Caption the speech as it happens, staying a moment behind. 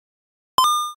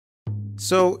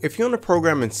So if you want to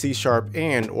program in C#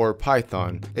 and or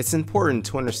Python, it's important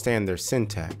to understand their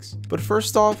syntax. But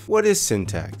first off, what is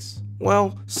syntax?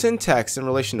 Well, syntax in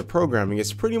relation to programming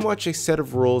is pretty much a set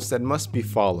of rules that must be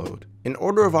followed, an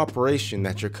order of operation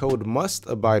that your code must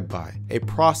abide by, a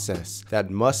process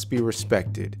that must be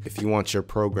respected if you want your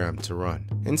program to run.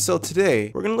 And so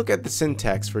today, we're going to look at the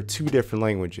syntax for two different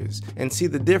languages and see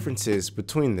the differences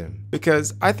between them,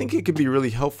 because I think it could be really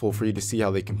helpful for you to see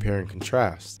how they compare and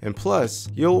contrast. And plus,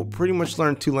 you'll pretty much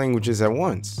learn two languages at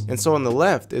once. And so on the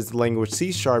left is the language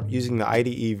C# using the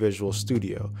IDE Visual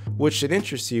Studio, which should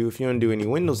interest you if you want to do any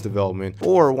Windows development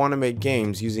or want to make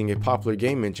games using a popular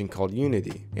game engine called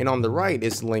Unity. And on the right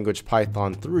is the language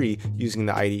Python 3 using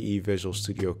the IDE Visual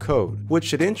Studio Code, which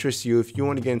should interest you if you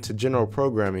want to get into general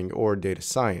programming or data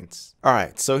science.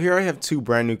 Alright, so here I have two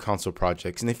brand new console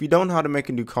projects, and if you don't know how to make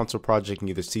a new console project in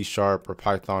either C# or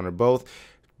Python or both,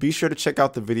 be sure to check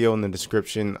out the video in the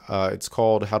description. It's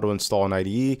called How to Install an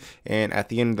IDE, and at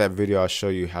the end of that video I'll show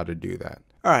you how to do that.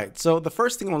 Alright, so the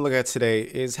first thing I want to look at today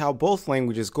is how both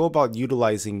languages go about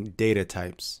utilizing data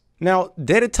types. Now,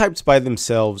 data types by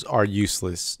themselves are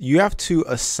useless. You have to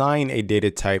assign a data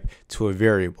type to a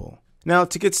variable. Now,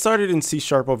 to get started in C#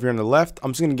 over here on the left,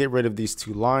 I'm just going to get rid of these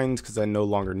two lines because I no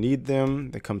longer need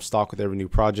them. They come stock with every new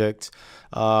project.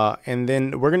 And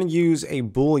then we're going to use a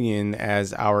Boolean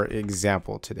as our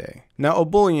example today. Now, a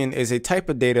Boolean is a type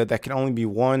of data that can only be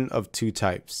one of two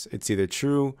types. It's either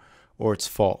true or it's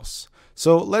false.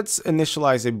 So let's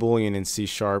initialize a Boolean in C#.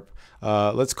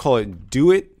 Let's call it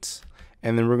doit,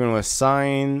 and then we're going to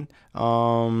assign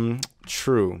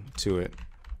true to it.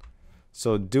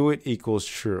 So doit equals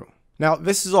true. Now,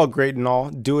 this is all great and all.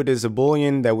 Doit is a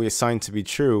Boolean that we assign to be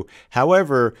true.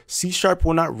 However, C#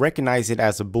 will not recognize it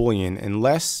as a Boolean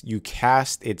unless you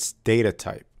cast its data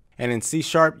type. And in C#,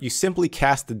 you simply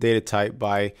cast the data type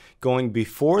by going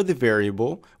before the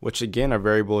variable, which again, our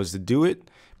variable is the doit.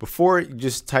 Before it, you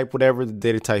just type whatever the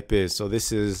data type is. So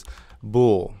this is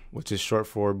bool, which is short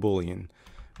for Boolean.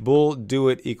 Bool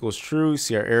doit equals true.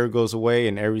 See, our error goes away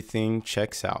and everything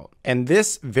checks out. And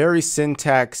this very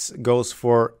syntax goes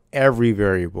for every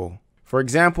variable. For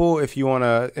example, if you want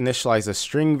to initialize a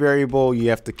string variable, you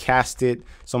have to cast it.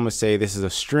 So I'm going to say this is a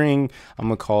string. I'm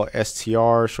going to call it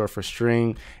str, short for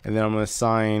string, and then I'm going to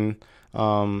assign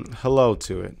hello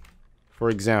to it.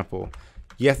 For example,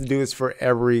 you have to do this for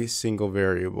every single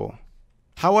variable.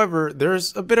 However,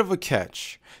 there's a bit of a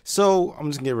catch. So I'm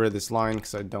just gonna get rid of this line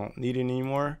because I don't need it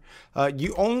anymore.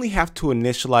 You only have to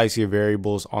initialize your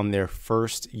variables on their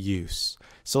first use.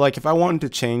 So like if I wanted to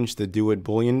change the doit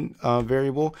Boolean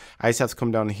variable, I just have to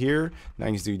come down here and I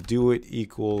can just do doit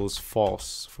equals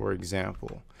false, for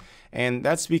example. And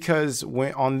that's because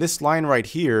when on this line right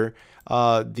here,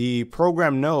 the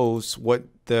program knows what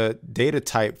the data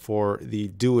type for the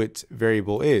doit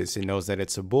variable is. It knows that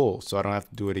it's a bool, so I don't have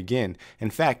to do it again. In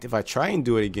fact, if I try and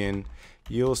do it again,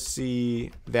 you'll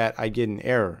see that I get an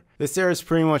error. This error is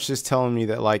pretty much just telling me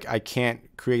that like I can't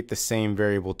create the same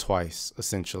variable twice,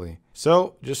 essentially.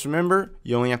 So just remember,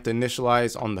 you only have to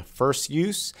initialize on the first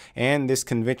use, and this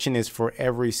convention is for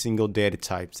every single data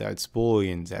type. That's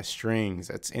booleans, that's strings,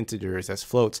 that's integers, that's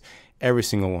floats, every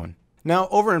single one. Now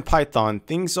over in Python,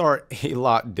 things are a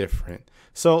lot different.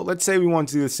 So let's say we want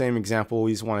to do the same example.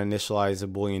 We just want to initialize a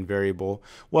Boolean variable.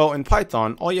 Well, in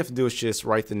Python, all you have to do is just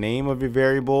write the name of your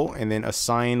variable and then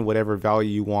assign whatever value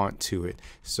you want to it.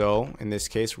 So in this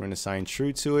case, we're going to assign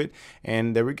true to it.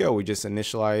 And there we go. We just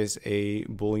initialize a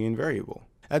Boolean variable.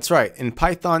 That's right. In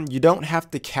Python, you don't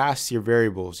have to cast your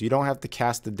variables. You don't have to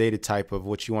cast the data type of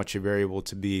what you want your variable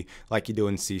to be like you do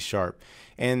in C#.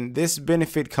 And this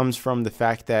benefit comes from the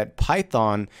fact that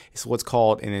Python is what's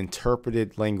called an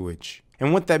interpreted language.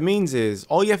 And what that means is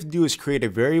all you have to do is create a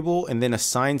variable and then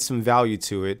assign some value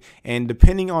to it. And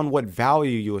depending on what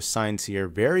value you assign to your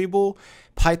variable,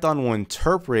 Python will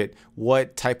interpret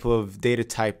what type of data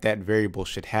type that variable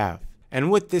should have.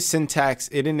 And with this syntax,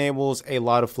 it enables a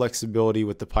lot of flexibility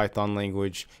with the Python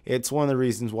language. It's one of the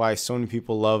reasons why so many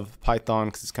people love Python,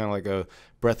 because it's kind of like a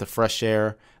breath of fresh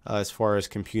air as far as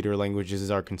computer languages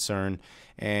are concerned.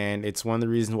 And it's one of the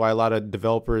reasons why a lot of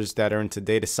developers that are into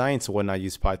data science and whatnot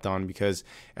use Python, because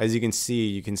as you can see,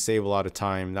 you can save a lot of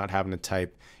time not having to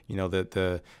type,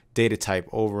 the data type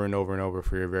over and over and over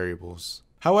for your variables.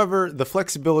 However, the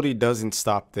flexibility doesn't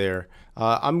stop there.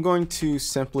 I'm going to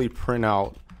simply print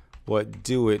out what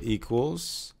doit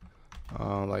equals,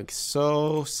 like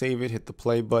so, save it, hit the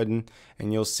play button,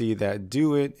 and you'll see that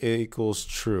doit equals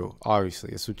true.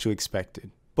 Obviously, that's what you expected.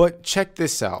 But check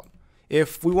this out.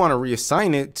 If we want to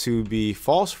reassign it to be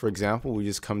false, for example, we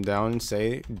just come down and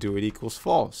say doit equals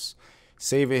false.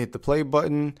 save it, hit the play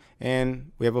button,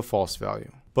 and we have a false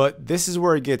value. But this is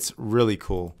where it gets really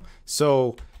cool.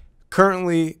 So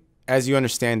currently, as you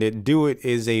understand it, doit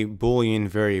is a Boolean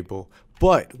variable,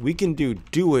 but we can do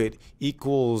it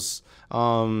equals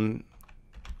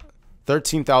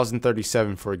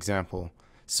 13,037, for example.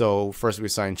 So first we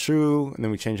assign true, and then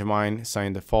we change our mind,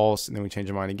 assign to false, and then we change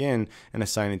our mind again and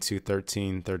assign it to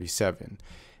 1337.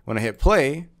 When I hit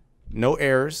play, no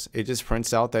errors. It just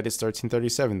prints out that it's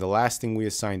 1337, the last thing we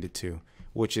assigned it to,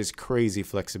 which is crazy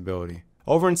flexibility.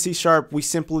 Over in C#, we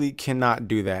simply cannot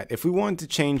do that. If we wanted to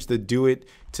change the doit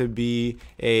to be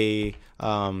a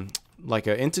like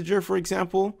an integer, for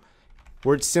example,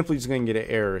 we're simply just going to get an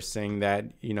error saying that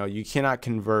you cannot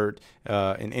convert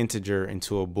an integer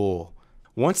into a bool.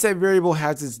 Once that variable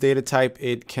has its data type,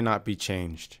 it cannot be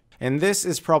changed. And this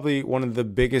is probably one of the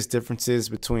biggest differences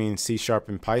between C#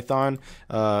 and Python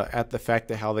at the fact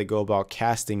of how they go about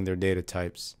casting their data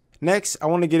types. Next, I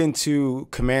want to get into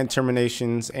command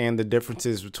terminations and the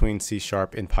differences between C#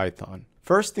 and Python.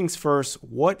 First things first,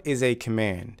 what is a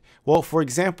command? Well, for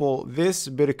example, this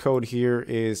bit of code here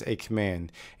is a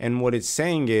command, and what it's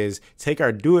saying is take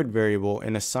our doit variable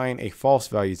and assign a false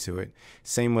value to it.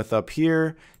 Same with up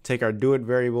here, take our doit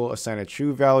variable, assign a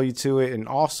true value to it, and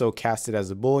also cast it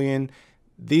as a Boolean.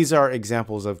 These are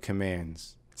examples of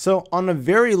commands. So on a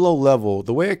very low level,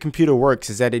 the way a computer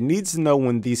works is that it needs to know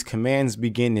when these commands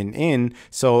begin and end,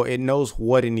 so it knows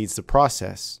what it needs to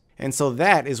process. And so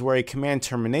that is where a command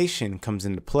termination comes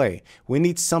into play. We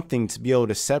need something to be able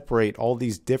to separate all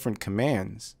these different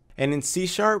commands. And in C#,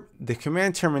 the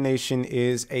command termination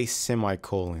is a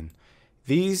semicolon.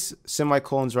 These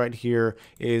semicolons right here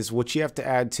is what you have to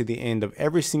add to the end of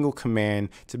every single command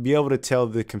to be able to tell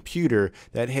the computer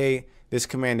that, hey, this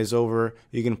command is over,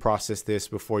 you can process this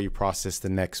before you process the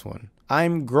next one.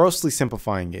 I'm grossly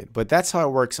simplifying it, but that's how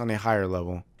it works on a higher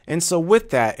level. And so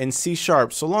with that, in C#, so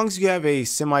long as you have a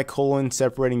semicolon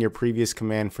separating your previous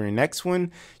command from your next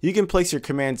one, you can place your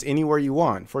commands anywhere you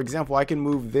want. For example, I can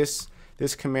move this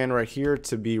command right here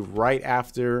to be right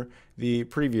after the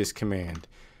previous command.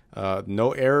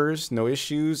 No errors, no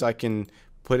issues. I can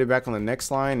put it back on the next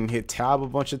line and hit tab a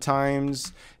bunch of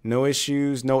times. No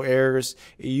issues, no errors.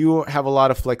 You have a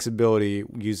lot of flexibility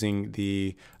using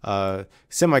the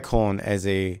semicolon as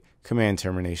a command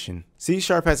termination. C#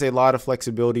 has a lot of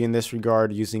flexibility in this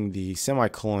regard using the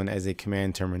semicolon as a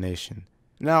command termination.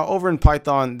 Now over in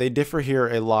Python, they differ here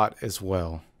a lot as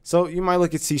well. So you might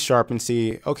look at C# and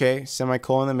see, okay,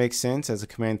 semicolon, that makes sense as a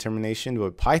command termination,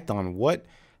 but Python,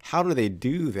 how do they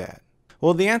do that?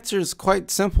 Well, the answer is quite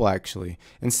simple actually.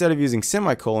 Instead of using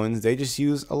semicolons, they just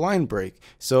use a line break.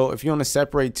 So if you want to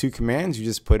separate two commands, you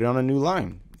just put it on a new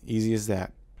line. Easy as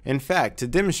that. In fact, to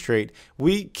demonstrate,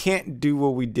 we can't do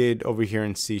what we did over here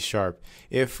in C#.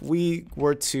 If we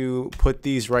were to put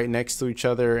these right next to each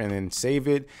other and then save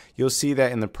it, you'll see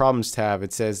that in the problems tab,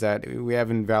 it says that we have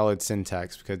invalid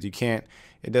syntax because it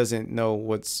doesn't know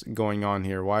what's going on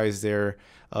here. Why is there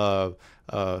a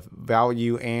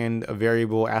value and a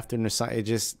variable after an assign? It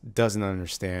just doesn't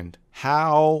understand.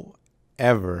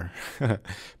 However,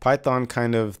 Python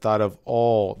kind of thought of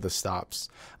all the stops.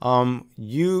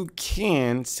 You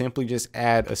can simply just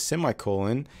add a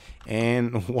semicolon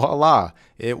and voila,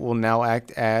 it will now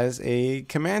act as a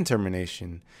command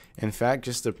termination. In fact,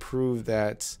 just to prove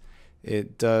that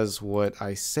it does what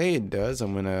I say it does,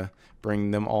 I'm going to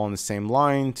bring them all in the same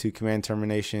line to command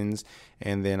terminations,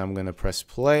 and then I'm going to press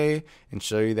play and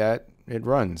show you that it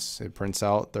runs. It prints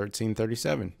out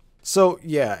 1337. So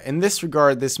yeah, in this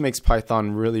regard, this makes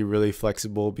Python really, really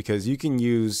flexible because you can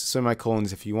use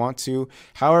semicolons if you want to.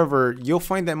 However, you'll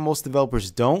find that most developers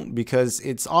don't because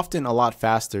it's often a lot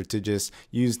faster to just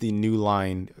use the new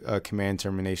line command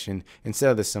termination instead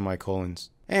of the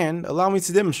semicolons. And allow me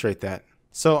to demonstrate that.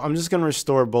 So I'm just going to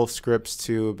restore both scripts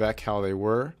to back how they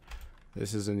were.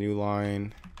 This is a new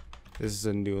line. This is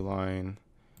a new line.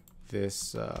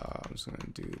 This, I'm just going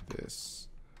to do this.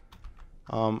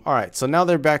 All right, so now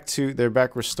they're back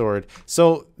restored.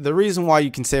 So the reason why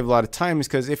you can save a lot of time is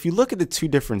because if you look at the two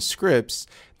different scripts,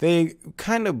 they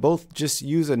kind of both just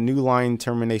use a new line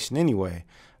termination anyway.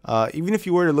 Even if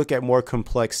you were to look at more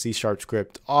complex C#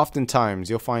 script, oftentimes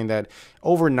you'll find that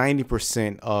over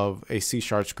 90% of a C#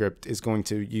 script is going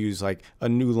to use like a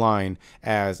new line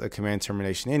as a command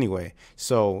termination anyway.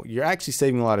 So you're actually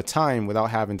saving a lot of time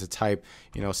without having to type,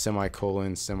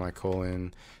 semicolon,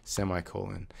 semicolon,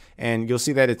 semicolon. And you'll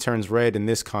see that it turns red in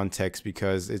this context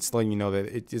because it's letting you know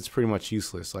that it's pretty much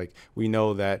useless. Like we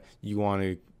know that you want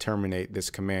to terminate this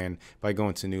command by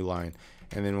going to new line.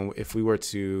 And then if we were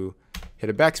to hit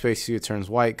a backspace, see it turns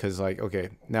white because like, okay,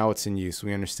 now it's in use.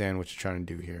 We understand what you're trying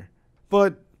to do here.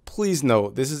 But Please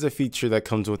note, this is a feature that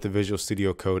comes with the Visual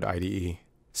Studio Code IDE.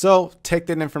 So take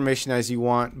that information as you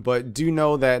want, but do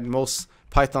know that most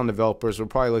Python developers will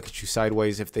probably look at you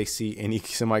sideways if they see any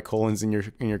semicolons in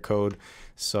your code.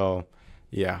 So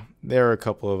yeah, there are a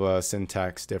couple of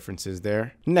syntax differences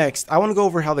there. Next, I want to go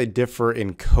over how they differ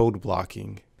in code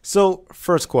blocking. So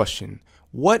first question,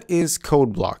 what is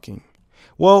code blocking?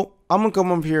 Well, I'm going to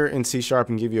come up here in C#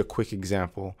 and give you a quick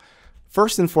example.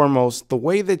 First and foremost, the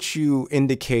way that you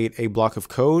indicate a block of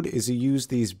code is you use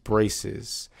these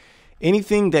braces.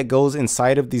 Anything that goes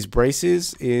inside of these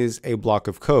braces is a block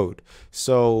of code.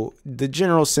 So the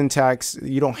general syntax,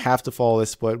 you don't have to follow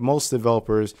this, but most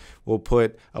developers will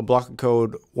put a block of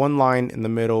code, one line in the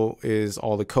middle is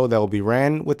all the code that will be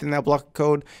ran within that block of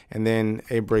code, and then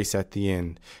a brace at the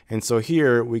end. And so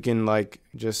here we can like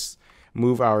just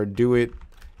move our do it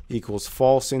equals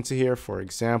false into here, for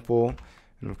example,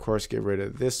 and of course get rid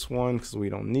of this one because we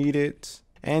don't need it.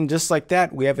 And just like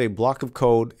that, we have a block of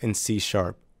code in C#.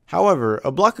 However,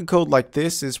 a block of code like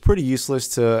this is pretty useless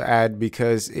to add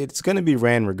because it's going to be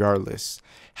ran regardless.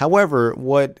 However,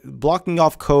 what blocking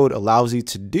off code allows you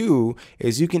to do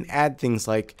is you can add things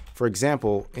like, for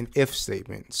example, an if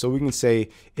statement. So we can say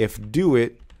if do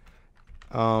it,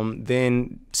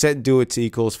 then set do it to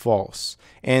equals false.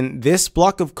 And this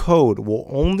block of code will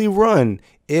only run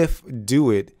if do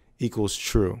it equals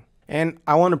true. And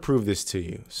I want to prove this to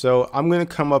you. So I'm going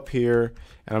to come up here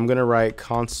and I'm going to write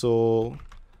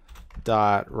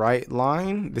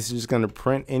console.writeLine. This is just going to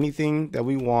print anything that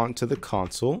we want to the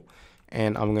console.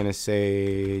 And I'm going to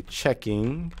say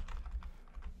checking.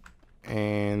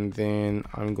 And then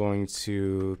I'm going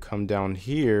to come down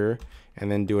here and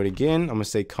then do it again. I'm going to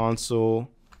say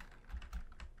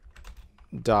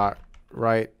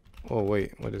console.write. Oh,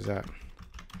 wait, what is that?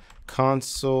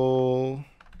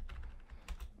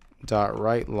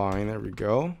 Console.writeLine. There we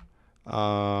go.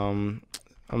 I'm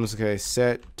just going to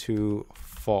set to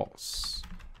false,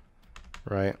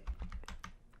 right?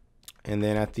 And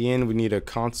then at the end we need a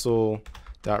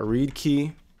console.read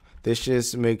key. This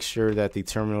just makes sure that the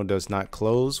terminal does not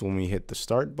close when we hit the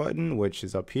start button, which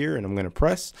is up here, and I'm going to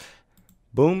press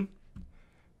boom.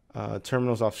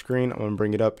 Terminal's off screen. I'm going to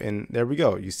bring it up and there we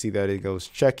go. You see that it goes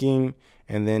checking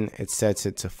and then it sets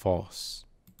it to false.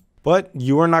 But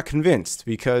you are not convinced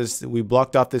because we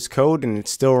blocked out this code and it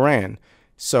still ran.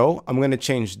 So I'm going to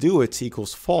change do it to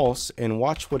equals false and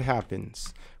watch what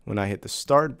happens. When I hit the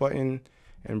start button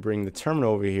and bring the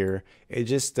terminal over here, it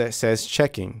just says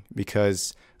checking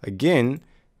because again,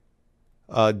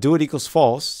 do it equals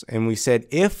false. And we said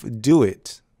if do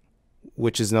it,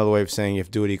 which is another way of saying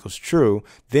if do it equals true,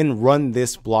 then run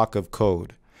this block of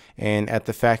code. And at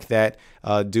the fact that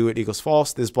do it equals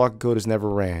false, this block of code is never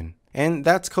ran. And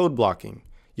that's code blocking.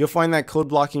 You'll find that code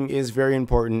blocking is very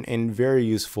important and very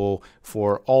useful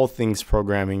for all things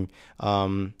programming.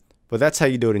 But that's how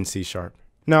you do it in C#.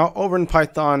 Now over in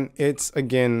Python, it's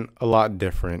again a lot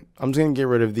different. I'm just going to get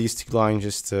rid of these two lines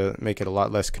just to make it a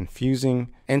lot less confusing.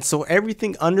 And so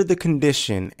everything under the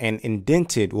condition and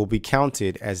indented will be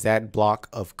counted as that block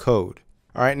of code.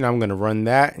 All right, now I'm going to run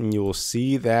that and you will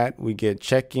see that we get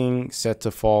checking set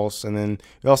to false. And then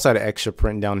we also had an extra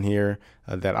print down here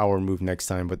that I'll remove next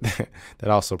time, but that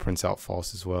also prints out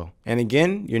false as well. And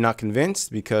again, you're not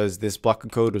convinced because this block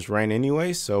of code was ran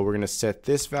anyway. So we're going to set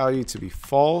this value to be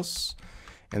false.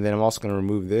 And then I'm also going to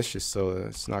remove this just so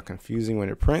it's not confusing when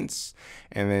it prints.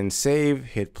 And then save,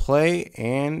 hit play,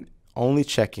 and only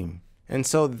checking. And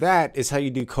so that is how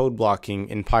you do code blocking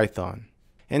in Python.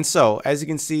 And so, as you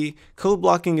can see, code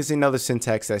blocking is another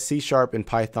syntax that C# and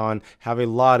Python have a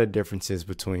lot of differences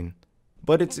between.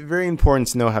 But it's very important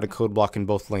to know how to code block in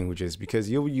both languages because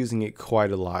you'll be using it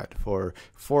quite a lot for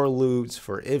loops,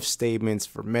 for if statements,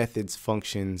 for methods,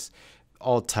 functions,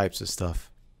 all types of stuff.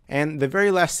 And the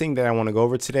very last thing that I want to go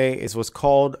over today is what's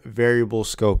called variable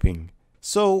scoping.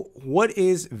 So what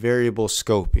is variable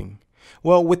scoping?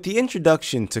 Well, with the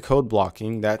introduction to code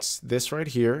blocking, that's this right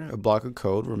here, a block of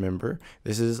code. Remember,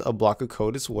 this is a block of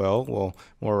code as well. Well,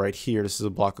 more right here, this is a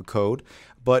block of code.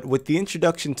 But with the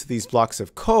introduction to these blocks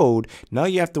of code, now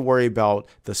you have to worry about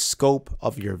the scope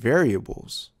of your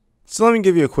variables. So let me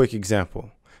give you a quick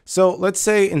example. So let's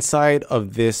say inside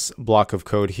of this block of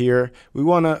code here, we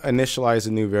want to initialize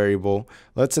a new variable.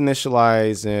 Let's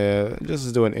initialize,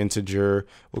 just do an integer.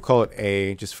 We'll call it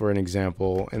a just for an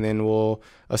example, and then we'll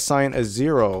assign a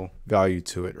 0 value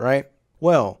to it, right?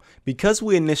 Well, because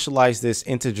we initialize this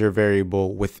integer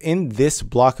variable within this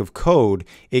block of code,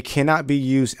 it cannot be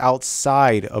used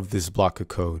outside of this block of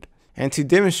code. And to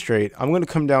demonstrate, I'm going to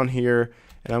come down here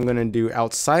and I'm going to do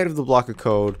outside of the block of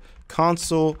code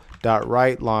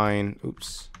console.writeLine,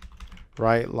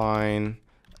 writeLine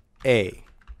A,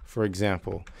 for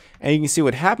example. And you can see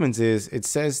what happens is it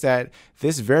says that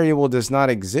this variable does not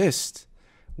exist.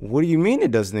 What do you mean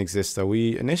it doesn't exist though?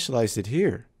 We initialized it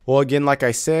here. Well, again, like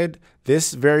I said,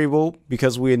 this variable,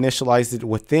 because we initialized it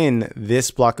within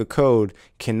this block of code,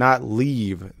 cannot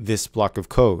leave this block of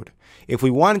code. If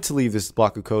we wanted to leave this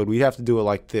block of code, we'd have to do it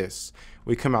like this.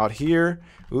 We come out here,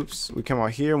 we come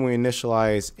out here and we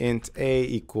initialize int a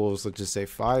equals, let's just say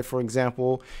 5, for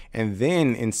example. And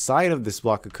then inside of this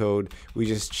block of code, we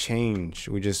just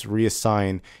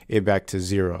reassign it back to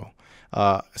 0.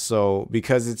 So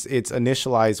because it's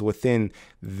initialized within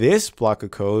this block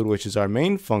of code, which is our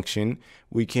main function,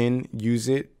 we can use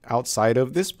it outside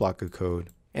of this block of code.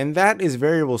 And that is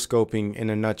variable scoping in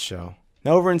a nutshell.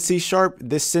 Now over in C#,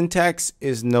 this syntax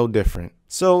is no different.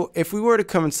 So if we were to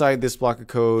come inside this block of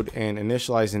code and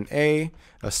initialize an A,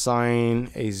 assign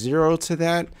a 0 to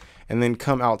that, and then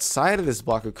come outside of this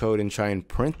block of code and try and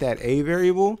print that A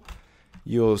variable,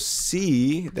 you'll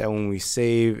see that when we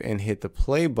save and hit the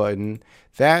play button,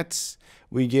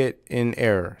 we get an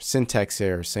error, syntax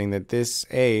error, saying that this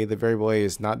A, the variable A,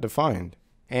 is not defined.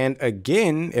 And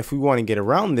again, if we want to get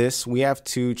around this, we have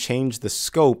to change the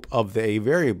scope of the A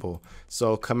variable.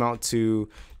 So come out to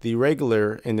the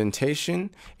regular indentation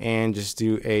and just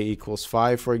do A equals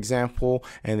 5, for example.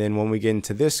 And then when we get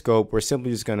into this scope, we're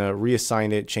simply just going to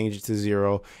reassign it, change it to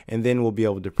 0, and then we'll be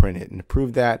able to print it. And to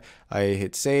prove that, I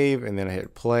hit save and then I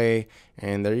hit play,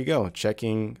 and there you go,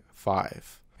 checking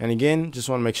 5. And again, just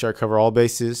want to make sure I cover all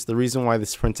bases. The reason why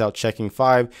this prints out checking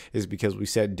 5 is because we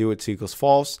set do it to equals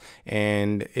false.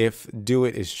 And if do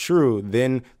it is true,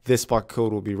 then this block of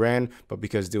code will be ran. But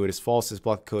because do it is false, this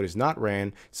block of code is not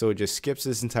ran. So it just skips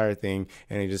this entire thing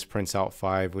and it just prints out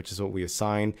 5, which is what we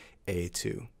assign A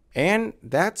to. And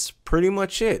that's pretty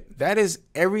much it. That is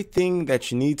everything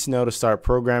that you need to know to start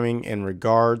programming in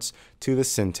regards to the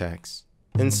syntax.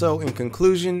 And so in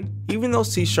conclusion, even though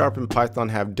C# and Python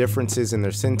have differences in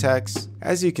their syntax,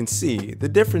 as you can see, the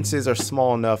differences are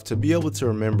small enough to be able to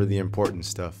remember the important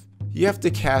stuff. You have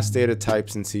to cast data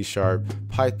types in C#,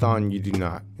 Python you do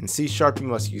not. In C# you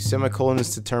must use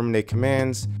semicolons to terminate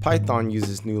commands, Python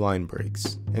uses new line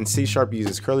breaks. And C#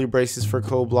 uses curly braces for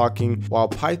code blocking, while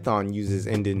Python uses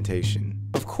indentation.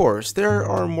 Of course, there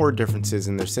are more differences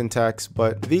in their syntax,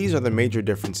 but these are the major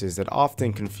differences that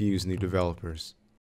often confuse new developers.